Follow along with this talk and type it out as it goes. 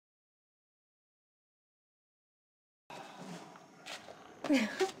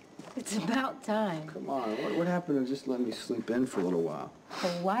It's about time. Come on, what happened to just letting me sleep in for a little while?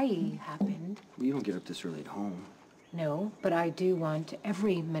 Hawaii happened. Well, you don't get up this early at home. No, but I do want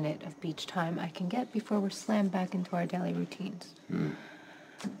every minute of beach time I can get before we're slammed back into our daily routines. Have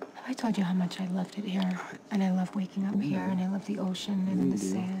I told you how much I loved it here? And I love waking up here, and I love the ocean and the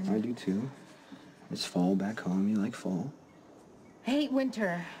sand. I do too. It's fall back home. You like fall? I hate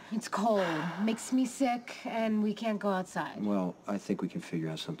winter. It's cold, makes me sick, and we can't go outside. Well, I think we can figure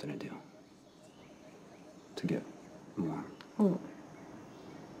out something to do. To get warm. Ooh.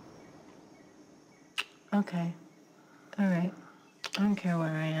 Okay. All right. I don't care where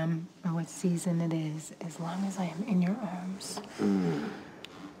I am or what season it is, as long as I am in your arms.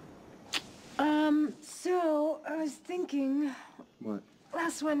 So I was thinking... What?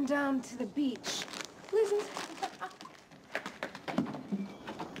 Last one down to the beach. Listen.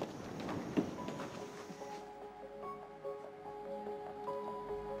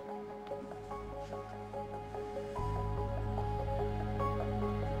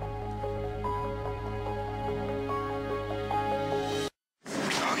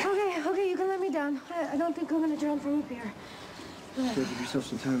 Okay, you can let me down. I don't think I'm gonna drown from up here. Give yourself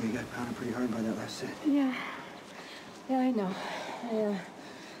some time. You got pounded pretty hard by that last set. Yeah, I know.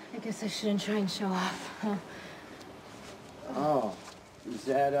 I guess I shouldn't try and show off, huh? Oh, is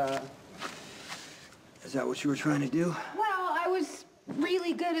that what you were trying to do? Well, I was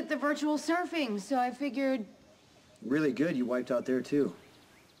really good at the virtual surfing, so I figured... Really good? You wiped out there, too.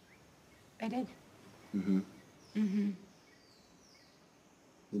 I did. Did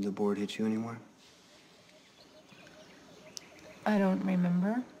the board hit you anymore? I don't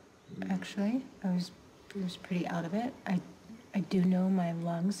remember, actually. I was pretty out of it. I do know my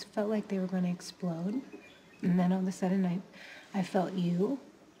lungs felt like they were going to explode. And then all of a sudden, I felt you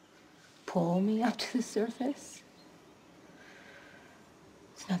pull me up to the surface.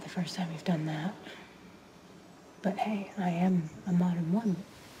 It's not the first time you've done that. But hey, I am a modern woman.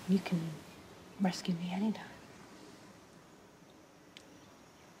 You can rescue me anytime.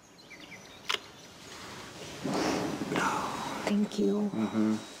 No. Thank you.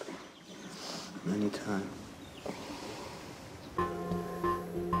 Anytime.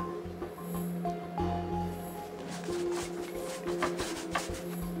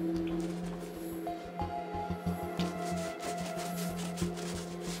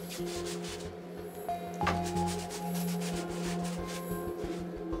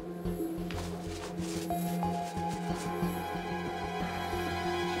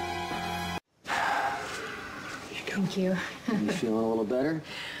 Thank you. You feeling a little better?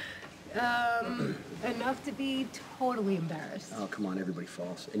 Enough to be totally embarrassed. Oh, come on, everybody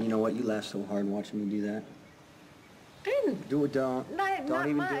falls. And you know what? You laughed so hard watching me do that. I didn't. Do it, don't. Don't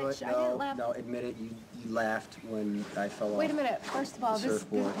even much. do it. I didn't laugh. No, admit it. You laughed when I fell off. Wait a minute. First of all,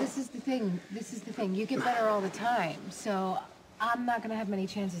 this is the thing. This is the thing. You get better all the time. So I'm not going to have many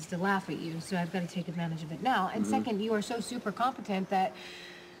chances to laugh at you, so I've got to take advantage of it now. And second, you are so super competent that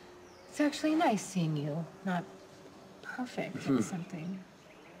it's actually nice seeing you not perfect at something.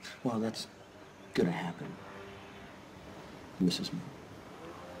 Well, that's gonna happen, Mrs. Moore.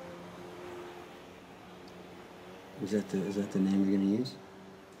 Is that the name you're gonna use?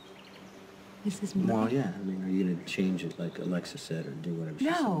 Mrs. Moore? Well, yeah. I mean, are you gonna change it like Alexa said, or do whatever she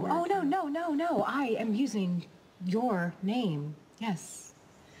said? No. Oh, no. I am using your name. Yes.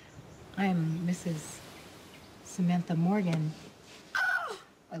 I'm Mrs. Samantha Morgan. Oh,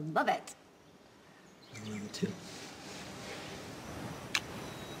 I love it. I love it too.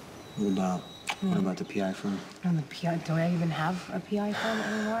 What about the PI firm? And the PI, do I even have a PI firm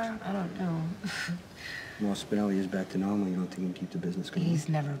anymore? I don't know. Well, Spinelli is back to normal. You don't think he can keep the business going? He's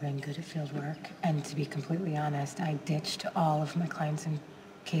never been good at field work. And to be completely honest, I ditched all of my clients and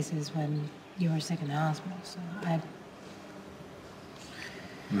cases when you were sick in the hospital, so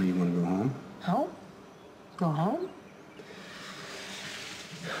Well, you want to go home? Home? Go home?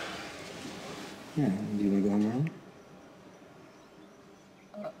 Yeah. Do you want to go home early?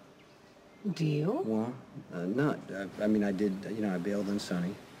 Do you? Well, not. I mean, I did, I bailed on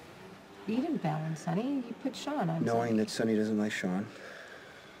Sonny. You didn't bail on Sonny. You put Sean on Knowing Sonny. that Sonny doesn't like Sean.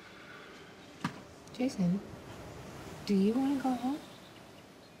 Jason, do you want to go home?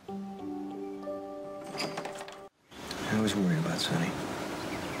 I was worried about Sonny.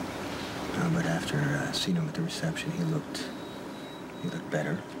 But after seeing him at the reception, he looked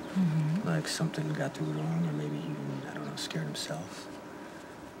better. Like something got through wrong, or maybe he, I don't know, scared himself.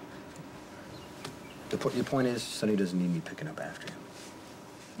 The point is, Sonny doesn't need me picking up after him.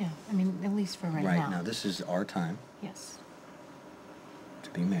 Yeah, I mean, at least for right now. Right now, this is our time. Yes. To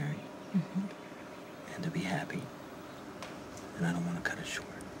be married. And to be happy. and I don't want to cut it short.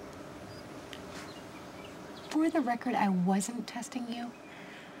 For the record, I wasn't testing you,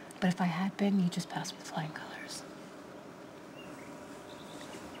 but if I had been, you just passed with flying colors.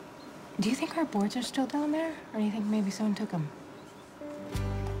 Do you think our boards are still down there, or do you think maybe someone took them?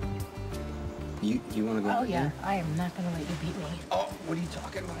 You want to go? Oh yeah, there? I am not gonna let you beat me. Oh, what are you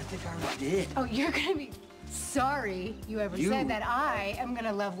talking about? I think I already did. Oh, you're gonna be sorry you ever said that. I am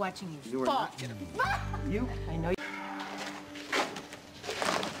gonna love watching you. You are not gonna be. You? I know.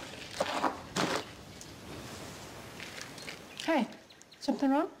 Hey, something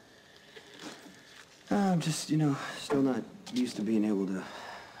wrong? I'm just, still not used to being able to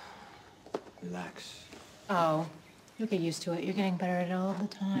relax. Oh, you'll get used to it. You're getting better at it all the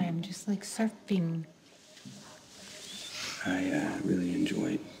time, just like surfing. I really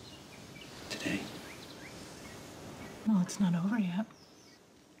enjoyed today. Well, it's not over yet.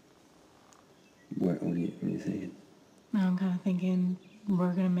 What are you thinking? I'm kind of thinking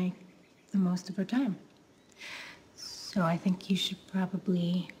we're gonna make the most of our time. So I think you should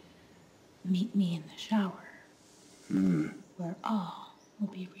probably meet me in the shower. Where all will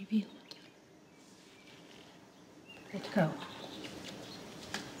be revealed. Let's go.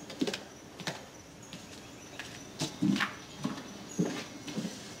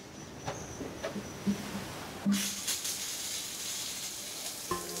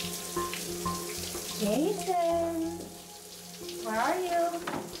 Jason, where are you?